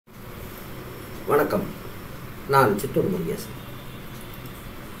வணக்கம். நான் சித்தூர் முருகேசன்.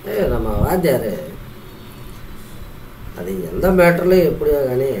 நம்ம வாத்தியார் அது எந்த மேட்டர்லையும் எப்படியோ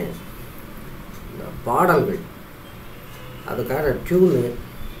காணி இந்த பாடல்கள், அதுக்கான டியூனு,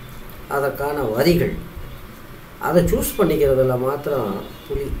 அதற்கான வரிகள், அதை சூஸ் பண்ணிக்கிறதுல மாத்திரம்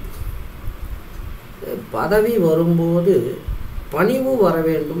புலி. பதவி வரும்போது பணிவு வர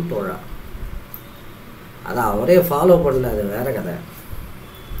வேண்டும் தோழா, அதை அவரே ஃபாலோ பண்ணல, அது வேற கதை.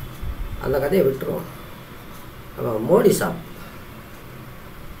 அந்த கதையை விட்டுருவோம். நம்ம மோடி சாப்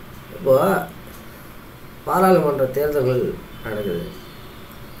இப்போ பாராளுமன்ற தேர்தல்கள் நடக்குது.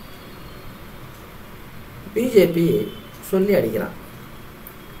 பிஜேபி சொல்லி அடிக்கிறான்.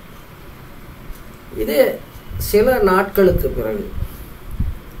 இதே சில நாட்களுக்கு பிறகு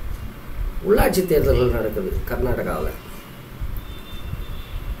உள்ளாட்சி தேர்தல்கள் நடக்குது கர்நாடகாவில்.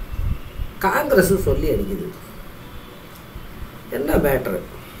 காங்கிரஸ் சொல்லி அடிக்குது. என்ன மேட்ரு?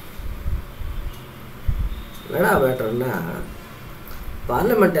 என்னடா மேட்டர்னா,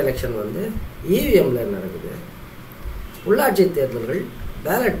 பார்லிமெண்ட் எலெக்ஷன் இவிஎம்மில் நடக்குது, உள்ளாட்சி தேர்தல்கள்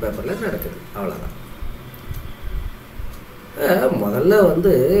பேலட் பேப்பரில் நடக்குது, அவ்வளோதான். முதல்ல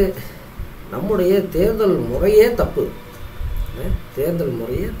நம்முடைய தேர்தல் முறையே தப்பு. தேர்தல்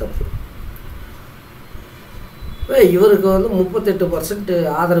முறையே தப்பு. இவருக்கு 38%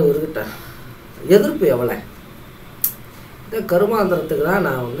 ஆதரவு இருக்குட்ட, எதிர்ப்பு எவ்வளோ? இந்த கருமாந்திரத்துக்கு தான்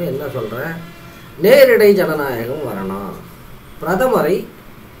நான் என்ன சொல்கிறேன், நேரிடை ஜனநாயகம் வரணும். பிரதமரை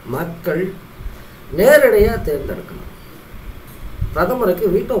மக்கள் நேரடியாக தேர்ந்தெடுக்கணும். பிரதமருக்கு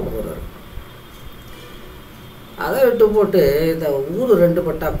வீட்டோ பவர் இருக்கும். அதை விட்டு போட்டு இந்த ஊர் 2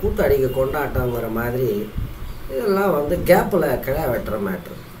 பட்டா கூத்தாடிக்கு கொண்டாட்டங்கிற மாதிரி இதெல்லாம் கேப்பில் கிழா வெட்டுற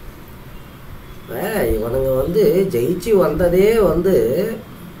மேட்ரு. இவனுங்க ஜெயிச்சு வந்ததே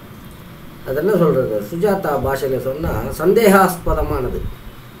அது என்ன சொல்கிறது, சுஜாதா பாஷையில் சொன்னால் சந்தேகாஸ்பதமானது.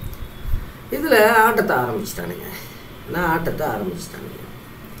 இதில் ஆட்டத்தை ஆரம்பிச்சிட்டானுங்க.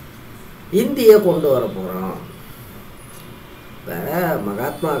 இந்தியை கொண்டு வர போகிறோம். இப்போ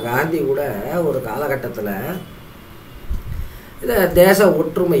மகாத்மா காந்தி கூட ஒரு காலகட்டத்தில் இந்த தேச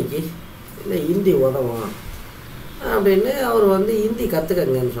ஒற்றுமைக்கு இந்த இந்தி உதவும் அப்படின்னு அவர் இந்தி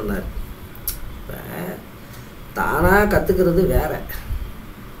கற்றுக்கங்கன்னு சொன்னார். இப்போ தானாக கற்றுக்கிறது வேற,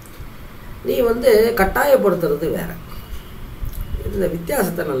 நீ கட்டாயப்படுத்துறது வேற. இந்த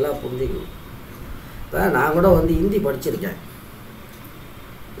வித்தியாசத்தை நல்லா புரிஞ்சுக்கணும். இப்போ நான் கூட ஹிந்தி படிச்சிருக்கேன்.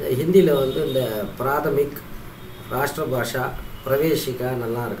 ஹிந்தியில் இந்த பிராதமிக், ராஷ்டிர பாஷா, பிரவேசிக்கா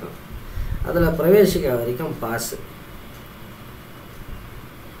நல்லா இருக்கும். அதில் பிரவேசிக்கா வரைக்கும் பாஸு.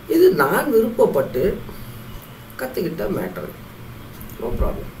 இது நான் விருப்பப்பட்டு கற்றுக்கிட்ட மேட்டர், நோ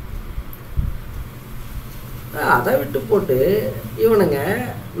ப்ராப்ளம். அதை விட்டு போட்டு இவனுங்க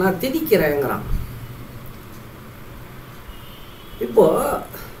நான் திணிக்கிறேங்கிறான்.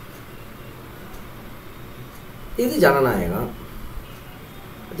 இப்போது இது ஜனநாயகம்.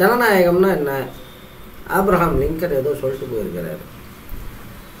 ஜனநாயகம்னா என்ன? ஆப்ரஹாம் லிங்கன் ஏதோ சொல்லிட்டு போயிருக்கிறாரு,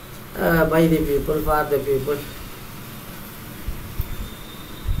 by the people for the people.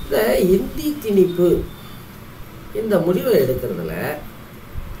 இந்த இந்தி திணிப்பு, இந்த முடிவை எடுக்கிறதுல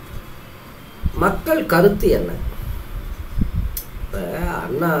மக்கள் கருத்து என்ன? இப்போ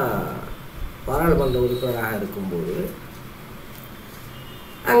அண்ணா பாராளுமன்ற உறுப்பினராக இருக்கும்போது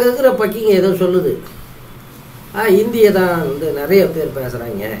அங்கே இருக்கிற பக்கிங்க ஏதோ சொல்லுது, இந்தியை தான் நிறைய பேர்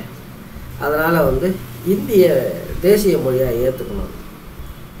பேசுகிறாங்க, அதனால் இந்திய தேசிய மொழியாக ஏற்றுக்கணும்.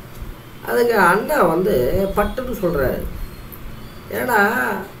 அதுக்கு அண்ணா பட்டுன்னு சொல்கிறாரு, ஏன்னா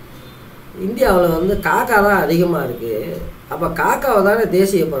இந்தியாவில் காக்கா தான் அதிகமாக இருக்குது, அப்போ காக்காவை தானே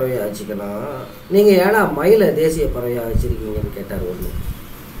தேசிய பறவையாக வச்சுக்கணும், நீங்கள் ஏன்னா மயிலை தேசிய பறவையாக வச்சுருக்கீங்கன்னு கேட்டார் ஒன்று.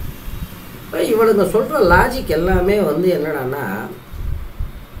 இப்போ இவனுங்க சொல்கிற லாஜிக் எல்லாமே என்னடான்னா,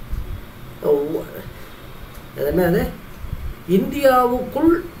 என்னது,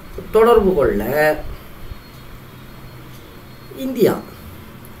 இந்தியாவுக்குள் தொடர்பு கொள்ள இந்தியா,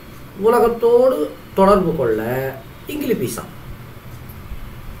 உலகத்தோடு தொடர்பு கொள்ள இங்கிலீஷா.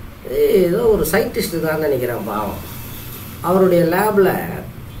 ஏதோ ஒரு சயின்டிஸ்ட்டு தான் நினைக்கிறேன் பாவம். அவருடைய லேபில்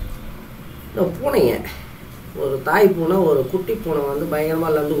இந்த பூனைங்க, ஒரு தாய் பூனை ஒரு குட்டி பூனை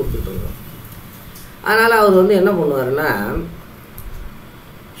பயங்கரமாக லந்து கொடுத்துட்ருக்கோம். அதனால் அவர் என்ன பண்ணுவாருன்னா,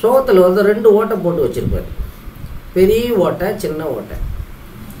 சோகத்தில் 2 ஓட்டை போட்டு வச்சுருப்பார். பெரிய ஓட்டை, சின்ன ஓட்டை.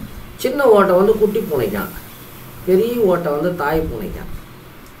 சின்ன ஓட்டை குட்டி பூனைக்கான், பெரிய ஓட்டை தாய் பூனைக்கான்.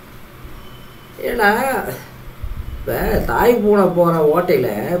 ஏன்னா இப்போ தாய் பூனை போகிற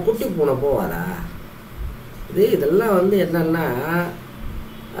ஓட்டையில் குட்டி பூனை போவாதா? இதெல்லாம் என்னென்னா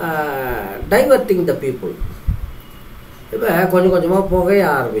டைவர்ட்டிங் த பீப்புள். இப்போ கொஞ்சம் கொஞ்சமாக புகைய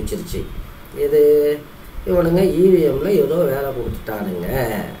ஆரம்பிச்சிருச்சு. இது இவனுங்க இவிஎம்மில் ஏதோ வேலை கொடுத்துட்டானுங்க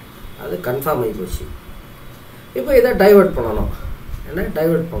அது கன்ஃபார்ம் ஆகி போச்சு. இப்போ இதை டைவெர்ட் பண்ணணும். என்ன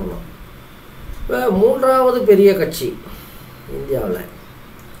டைவெர்ட் பண்ணணும்? இப்போ 3வது பெரிய கட்சி இந்தியாவில்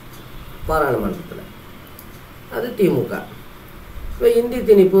பாராளுமன்றத்தில் அது திமுக. இப்போ இந்தி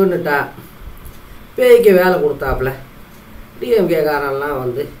திணிப்புன்னுட்டா பேய்க்கு வேலை கொடுத்தாப்புல டிஎம்கேக்காரெல்லாம்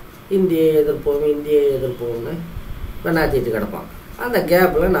வந்து இந்தியை எதிர்ப்போம்னு பெண்ணாத்திட்டு கிடப்பான். அந்த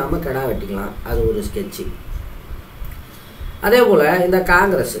கேப்பில் நாம் கிடா வெட்டிக்கலாம். அது ஒரு ஸ்கெட்சு. அதே போல் இந்த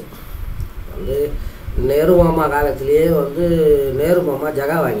காங்கிரஸ் வந்து நேரு மாமா காலத்திலேயே வந்து நேரு மாமா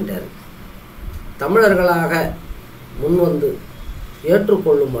ஜகா வாங்கிட்டார். தமிழர்களாக முன்வந்து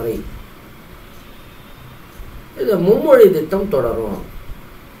ஏற்றுக்கொள்ளும் வரை இது மும்மொழி திட்டம் தொடரும்,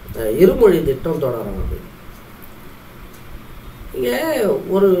 இருமொழி திட்டம் தொடரும். அது இங்கே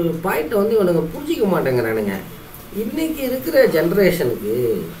ஒரு பாயிண்ட்டை வந்து இவனுங்க புரிஞ்சிக்க மாட்டேங்கிறானுங்க. இன்றைக்கி இருக்கிற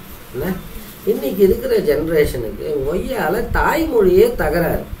ஜென்ரேஷனுக்கு ஒய்யால் தாய்மொழியே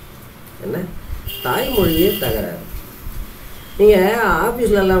தகராறு. என்ன தாய்மொழியே தகராறு. நீங்கள்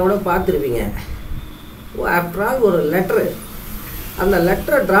ஆஃபீஸ்லலாம் கூட பார்த்துருப்பீங்க. ஆஃப்டர் ஆல் ஒரு லெட்ரு, அந்த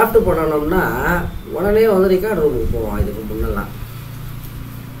லெட்டரை டிராஃப்ட் பண்ணணும்னா உடனே வந்து ரெக்கார்ட் ரூமுக்கு போவோம். இதுக்கு முன்னெல்லாம்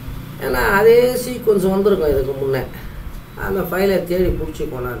ஏன்னா அதே சீக்வன்ஸ் வந்திருக்கும். இதுக்கு முன்னே அந்த ஃபைலை தேடி பிடிச்சி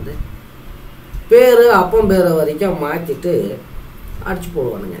கொண்டாந்து பேர் அப்பம் பேரை வரைக்கும் மாற்றிட்டு அடிச்சு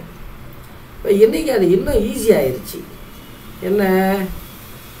போடுவானுங்க. இப்போ இன்றைக்கி அது இன்னும் ஈஸியாகிருச்சு. என்ன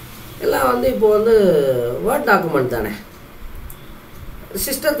எல்லாம் வந்து இப்போ வந்து வேர்ட் டாக்குமெண்ட் தானே,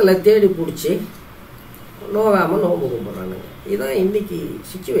 சிஸ்டத்தில் தேடி பிடிச்சி நோகாமல் நோம்பு கும்பிட்றானுங்க. இதுதான் இன்றைக்கி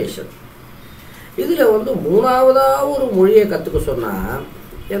சிச்சுவேஷன். இதில் வந்து 3வதாக ஒரு மொழியை கற்றுக்க சொன்னால்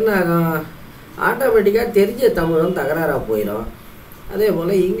என்ன ஆகும்? ஆட்டோமேட்டிக்காக தெரிஞ்ச தமிழும் தகராறாக போயிடும். அதே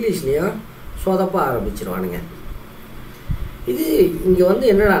போல் இங்கிலீஷ்லேயும் சொதப்ப ஆரம்பிச்சிருவானுங்க. இது இங்கே வந்து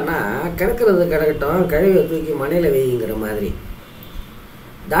என்னடான்னா கிடக்கிறது கிடக்கட்டும், கழுவியை தூக்கி மனையில் வைங்கிற மாதிரி,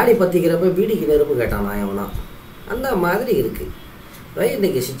 தாடி பற்றிக்கிறப்ப பீடிக்கு நெருப்பு கேட்டானா எவனோ, அந்த மாதிரி இருக்குது.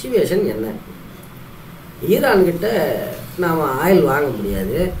 இன்றைக்கி சிச்சுவேஷன் என்ன? ஈரான்கிட்ட நாம் ஆயில் வாங்க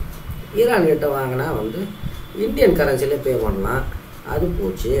முடியாது. ஈரான்கிட்ட வாங்கினா வந்து இந்தியன் கரன்சியில் பே பண்ணலாம். அது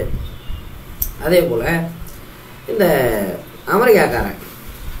போச்சு. அதே போல் இந்த அமெரிக்காக்காரன்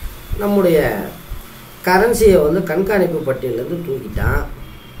நம்முடைய கரன்சியை வந்து கண்காணிப்பு பட்டியலேருந்து தூக்கிட்டான்.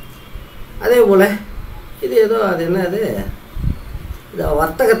 அதே போல் இது ஏதோ அது என்னது, இந்த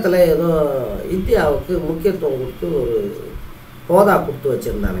வர்த்தகத்தில் ஏதோ இந்தியாவுக்கு முக்கியத்துவம் கொடுத்து ஒரு ஹோதா கொடுத்து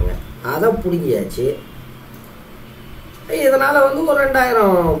வச்சுருந்தானுங்க. அதை பிடுங்கியாச்சு. இதனால் வந்து ஒரு 2000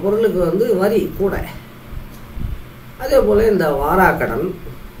 பொருளுக்கு வந்து வரி கூட. அதே போல் இந்த வாராக்கடன்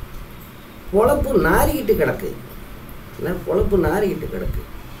பொழப்பு நாறிக்கிட்டு கிடக்கு. பொழப்பு நாறிக்கிட்டு கிடக்கு.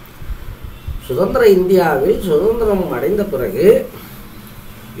 சுதந்திர இந்தியாவில் சுதந்திரம் அடைந்த பிறகு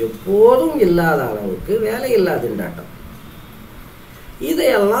எப்போதும் இல்லாத அளவுக்கு வேலையில்லா திண்டாட்டம்.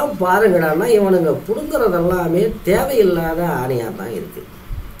 இதையெல்லாம் பாருங்கடான்னா இவனுங்க பிடுங்கிறதெல்லாமே தேவையில்லாத ஆணையாக தான் இருக்குது.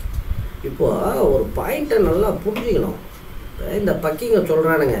 இப்போது ஒரு பாயிண்ட்டை நல்லா புரிஞ்சுக்கணும். இந்த பக்கிங்க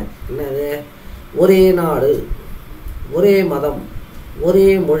சொல்கிறானுங்க என்னது, ஒரே நாடு, ஒரே மதம், ஒரே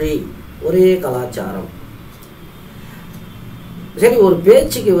மொழி, ஒரே கலாச்சாரம். சரி, ஒரு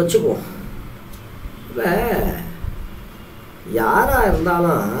பேச்சுக்கு வச்சுக்குவோம். இப்போ யாராக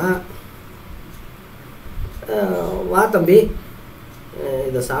இருந்தாலும் வா தம்பி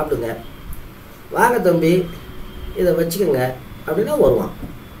இதை சாப்பிடுங்க, வாங்க தம்பி இதை வச்சுக்கோங்க அப்படின்னா வருவான்.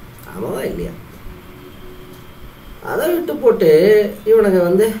 ஆமாவா இல்லையா? அதை விட்டு போட்டு இவனுங்க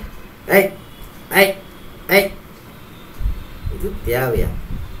வந்து ஐ ஐ ஐ இது தேவையா?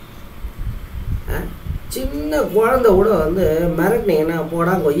 சின்ன குழந்தை கூட வந்து மிரட்டினீங்கன்னா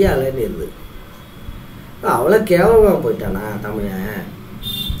போடா கொய்யாலன்னு இருக்குது. அவ்வளோ கேவலமாக போயிட்டானா தமிழன்?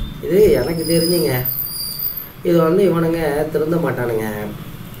 இது எனக்கு தெரிஞ்சுங்க. இது வந்து இவனுங்க திருந்த மாட்டானுங்க.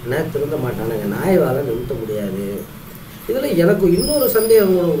 என்ன திருந்த மாட்டானுங்க? நாய்வால் நிறுத்த முடியாது. இதில் எனக்கு இன்னொரு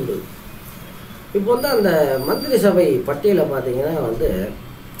சந்தேகம் கூட உண்டு. இப்போ வந்து அந்த மந்திரி சபை பட்டியலை பார்த்தீங்கன்னா வந்து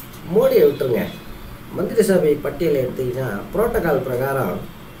மோடியை விட்டுருங்க. மந்திரி சபை பட்டியலை எடுத்திங்கன்னா புரோட்டோகால் பிரகாரம்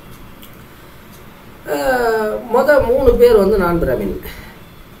மொதல் 3 பேர் வந்து நான் பிராமின்.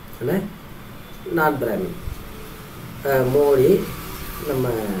 என்ன நான் பிராமின்? மோடி, நம்ம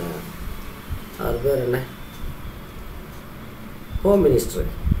அவர் பேர் என்ன, ஹோம் மினிஸ்டர்,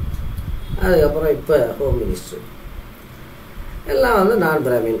 அதுக்கப்புறம் இப்போ ஹோம் மினிஸ்டர் எல்லாம் வந்து நான்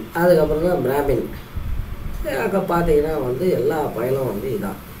பிராமின். அதுக்கப்புறம் தான் பிராமின். அங்கே பார்த்தீங்கன்னா வந்து எல்லா பயலும் வந்து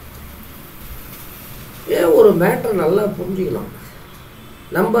இதான். ஏன் ஒரு மேட்ரை நல்லா புரிஞ்சுக்கணும்.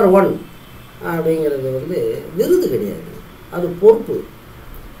 நம்பர் 1 அப்படிங்கிறது வந்து விருது கிடையாது, அது பொறுப்பு.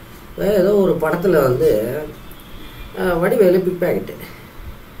 ஏதோ ஒரு படத்தில் வந்து வடிவேலு பிக் பாக்கெட்டு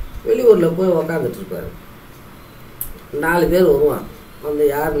வெளியூரில் போய் உக்காந்துட்ருப்பார். 4 பேர் வருவான். வந்து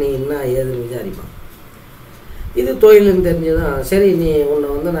யார் நீ என்ன ஏதுன்னு விசாரிப்பான். இது தொழிலுன்னு தெரிஞ்சுதான் சரி நீ உன்னை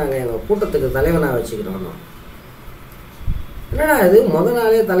வந்து நாங்கள் எங்கள் கூட்டத்துக்கு தலைவனாக வச்சுக்கிறோம். என்னடா இது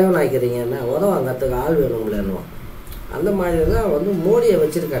நாளே தலைவன் ஆக்கிறீங்கன்னா உதவாங்கிறதுக்கு ஆள் வேணும்லன்னுவான். அந்த மாதிரி தான் வந்து மோடியை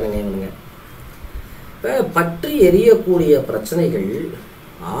வச்சுருக்கானுங்க இவனுங்க. இப்போ பற்றி எரியக்கூடிய பிரச்சனைகள்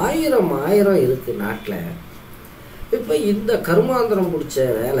ஆயிரம் இருக்குது நாட்டில். இப்போ இந்த கருமாந்திரம் பிடிச்ச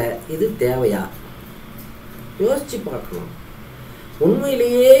வேலை இது தேவையா? யோசித்து பார்க்கணும்.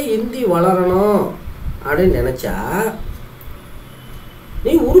 உண்மையிலேயே இந்தி வளரணும் அப்படின்னு நினச்சா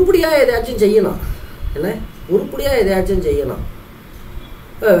நீ உருப்படியாக எதையாச்சும் செய்யணும். என்ன உருப்படியாக எதையாச்சும் செய்யணும்.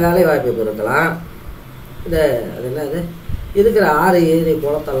 வேலை வாய்ப்பை பெருக்கலாம். அது என்னது இருக்கிற ஆறு ஏரி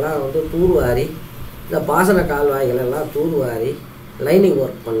குளத்தெல்லாம் வந்து தூர்வாரி, இந்த பாசன கால்வாய்களெல்லாம் தூர்வாரி லைனிங்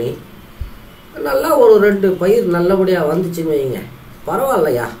ஒர்க் பண்ணி நல்லா ஒரு 2 பயிர் நல்லபடியாக வந்துச்சுன்னு வைங்க,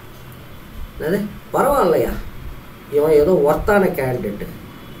 பரவாயில்லையா? என்னது பரவாயில்லையா? இவன் ஏதோ ஒர்த்தான கேண்டிடேட்டு,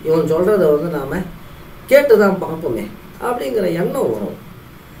 இவன் சொல்கிறத வந்து நாம் கேட்டு தான் பார்ப்போமே அப்படிங்கிற எண்ணம் வரும்.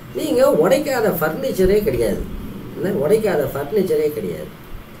 நீங்கள் உடைக்காத ஃபர்னிச்சரே கிடையாது. என்ன உடைக்காத ஃபர்னிச்சரே கிடையாது.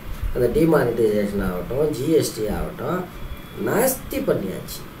 அந்த டிமானிட்டைசேஷன் ஆகட்டும், ஜிஎஸ்டி ஆகட்டும், நாஸ்தி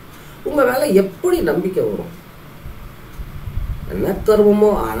பண்ணியாச்சு. உங்கள் மேலே எப்படி நம்பிக்கை வரும்? என்ன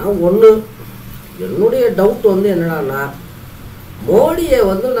கர்வமோ. ஆனால் ஒன்று என்னுடைய டவுட் வந்து என்னடான்னா, மோடியை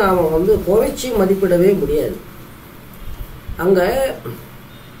வந்து நாம் வந்து குறைச்சி மதிப்பிடவே முடியாது. அங்கே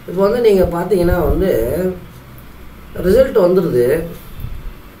இப்போ வந்து நீங்கள் பார்த்தீங்கன்னா வந்து ரிசல்ட் வந்துடுது.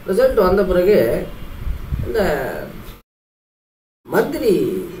 ரிசல்ட் வந்த பிறகு இந்த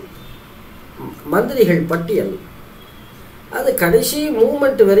மந்திரிகள் பட்டியல் அது கடைசி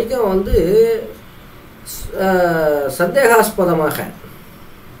மூமெண்ட் வரைக்கும் வந்து சந்தேகாஸ்பதமாக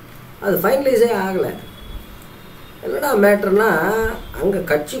அது ஃபைனலைஸே ஆகலை. என்னடா மேட்டர்னா, அங்கே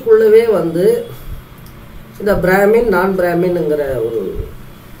கட்சிக்குள்ளவே வந்து இந்த பிராமின் நான் பிராமின்ங்கிற ஒரு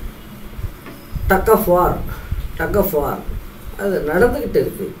டக் ஆஃப் வார் அது நடந்துக்கிட்டு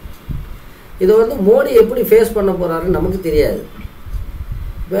இருக்குது. இதை வந்து மோடி எப்படி ஃபேஸ் பண்ண போகிறாருன்னு நமக்கு தெரியாது.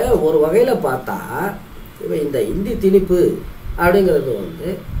 இப்போ ஒரு வகையில் பார்த்தா இப்போ இந்த இந்தி திணிப்பு அப்படிங்கிறது வந்து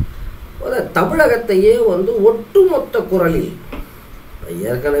தமிழகத்தையே வந்து ஒட்டுமொத்த குரலில்,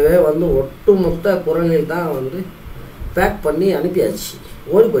 ஏற்கனவே வந்து ஒட்டுமொத்த குரலில் தான் வந்து பேக் பண்ணி அனுப்பியாச்சு,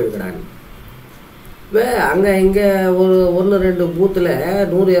 ஓடி போயிருக்கிறாங்க. இப்போ அங்கே இங்கே ஒரு 1-2 பூத்தில்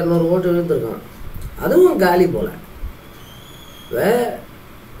 100-200 ஓட்டு விழுந்துருக்கான், அதுவும் காலி போல். இப்போ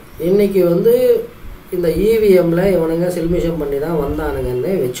இன்றைக்கி வந்து இந்த இவிஎம்மில் இவனுங்க செல்மிஷம் பண்ணி தான்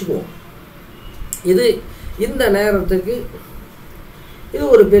வந்தானுங்கன்னே வச்சுக்குவோம். இந்த நேரத்துக்கு இது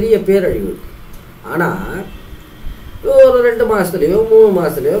ஒரு பெரிய பேரழிவு. ஆனால் ஒரு 2 மாதத்துலேயோ 3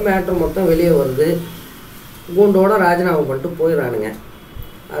 மாதத்துலேயோ மேட்ரு மொத்தம் வெளியே வருது, கூண்டோட ராஜினாமா பண்ணிட்டு போயிடறானுங்க.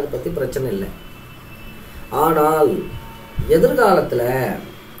 அதை பற்றி பிரச்சனை இல்லை. ஆனால் எதிர்காலத்தில்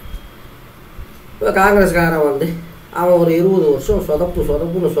இப்போ காங்கிரஸ்காரன் வந்து அவன் ஒரு 20 வருஷம்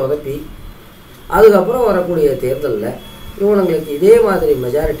சொதப்புன்னு சொதப்பி அதுக்கப்புறம் வரக்கூடிய தேர்தலில் இவனுங்களுக்கு இதே மாதிரி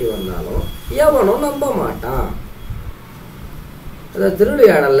மெஜாரிட்டி வந்தாலும் எவனும் நம்ப மாட்டான். அதை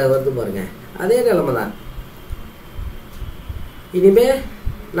திருவிளையாடலில் வந்து பாருங்க, அதே நிலைமை தான். இனிமே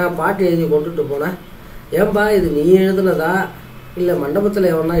நான் பாட்டு எழுதி கொண்டுட்டு போனேன், ஏன்பா இது நீ எழுதுனதா இல்லை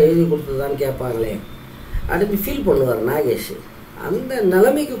மண்டபத்தில் எவனா எழுதி கொடுத்ததான்னு கேட்பாங்களே அப்படின்னு ஃபீல் பண்ணுவார் நாகேஷ். அந்த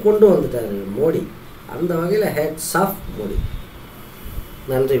நிலைமைக்கு கொண்டு வந்துட்டார் மோடி. அந்த வகையில் ஹெட்ஸ் ஆஃப் மோடி.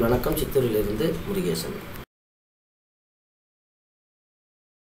 நன்றி, வணக்கம். சித்தூரிலிருந்து முருகேசன்.